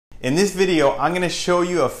In this video, I'm going to show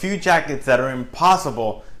you a few jackets that are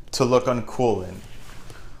impossible to look uncool in.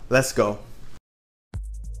 Let's go.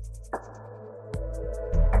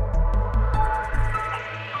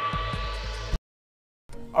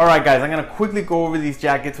 Alright guys, I'm going to quickly go over these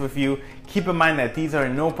jackets with you. Keep in mind that these are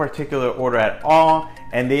in no particular order at all,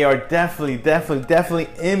 and they are definitely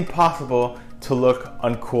impossible to look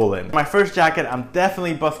uncool in. My first jacket, I'm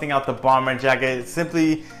definitely busting out the bomber jacket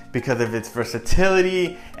simply because of its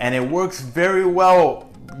versatility, and it works very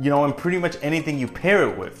well, you know, in pretty much anything you pair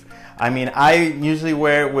it with. I mean, I usually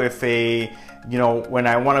wear it with a, you know, when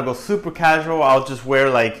I want to go super casual, I'll just wear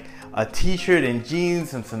like a t-shirt and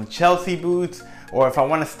jeans and some Chelsea boots. Or if I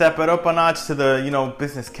want to step it up a notch to the, you know,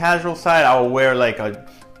 business casual side, I will wear like a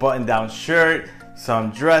button-down shirt,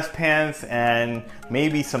 some dress pants, and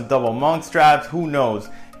maybe some double monk straps, who knows.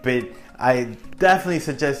 But I definitely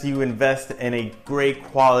suggest you invest in a great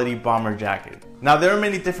quality bomber jacket. Now there are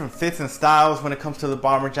many different fits and styles when it comes to the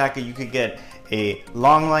bomber jacket. You could get a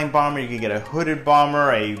long line bomber, you could get a hooded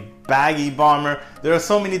bomber, a baggy bomber. There are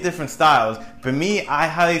so many different styles. But me, I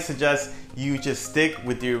highly suggest you just stick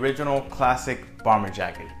with the original classic bomber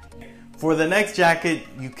jacket. For the next jacket,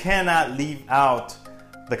 you cannot leave out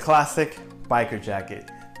the classic biker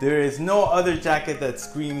jacket. There is no other jacket that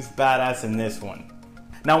screams badass than this one.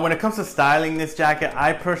 Now when it comes to styling this jacket,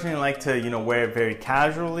 I personally like to, you know, wear it very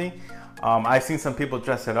casually. I've seen some people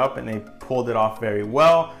dress it up and they pulled it off very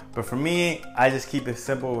well, but for me, I just keep it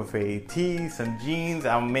simple with a tee, some jeans.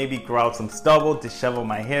 I'll maybe grow out some stubble, dishevel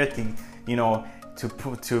my hair to, you know, to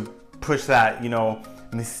push that, you know,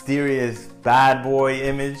 mysterious bad boy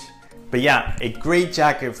image. But yeah, a great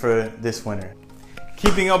jacket for this winter.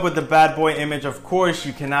 Keeping up with the bad boy image, of course,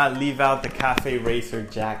 you cannot leave out the Cafe Racer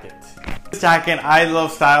jacket. This jacket, I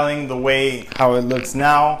love styling the way how it looks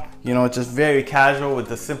now. You know, just very casual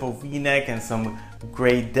with a simple V-neck and some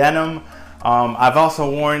gray denim. I've also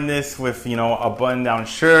worn this with, you know, a button-down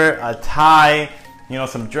shirt, a tie, you know,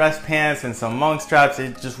 some dress pants and some monk straps.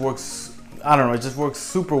 It just works, I don't know, it just works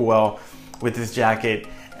super well with this jacket.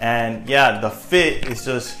 And yeah, the fit is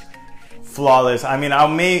just flawless. I mean, I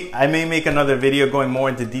may make another video going more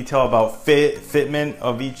into detail about fitment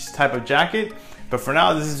of each type of jacket, but for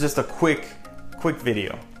now this is just a quick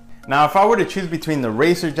video. Now if I were to choose between the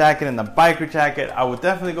racer jacket and the biker jacket, I would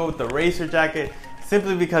definitely go with the racer jacket,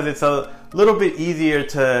 simply because it's a little bit easier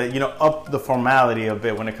to, you know, up the formality a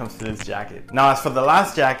bit when it comes to this jacket. Now as for the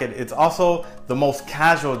last jacket, it's also the most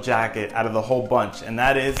casual jacket out of the whole bunch, and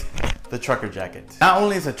that is the trucker jacket. Not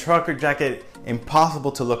only is a trucker jacket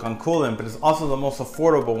impossible to look uncool in, but it's also the most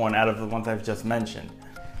affordable one out of the ones I've just mentioned.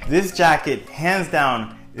 This jacket, hands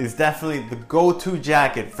down, is definitely the go-to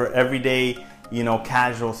jacket for everyday, you know,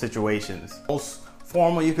 casual situations. Most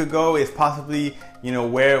formal you could go is possibly, you know,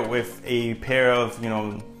 wear it with a pair of, you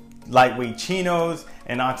know, lightweight chinos,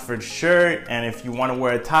 an Oxford shirt, and if you want to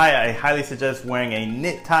wear a tie, I highly suggest wearing a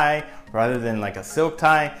knit tie rather than like a silk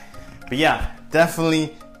tie. But yeah,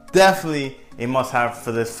 definitely a must-have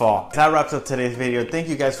for this fall. That wraps up today's video. Thank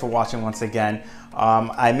you guys for watching once again.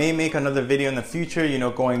 I may make another video in the future, you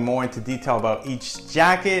know, going more into detail about each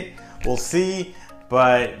jacket. We'll see.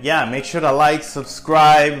 But yeah, make sure to like,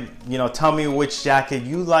 subscribe, you know, tell me which jacket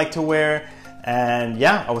you like to wear. And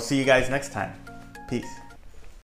yeah, I will see you guys next time. Peace.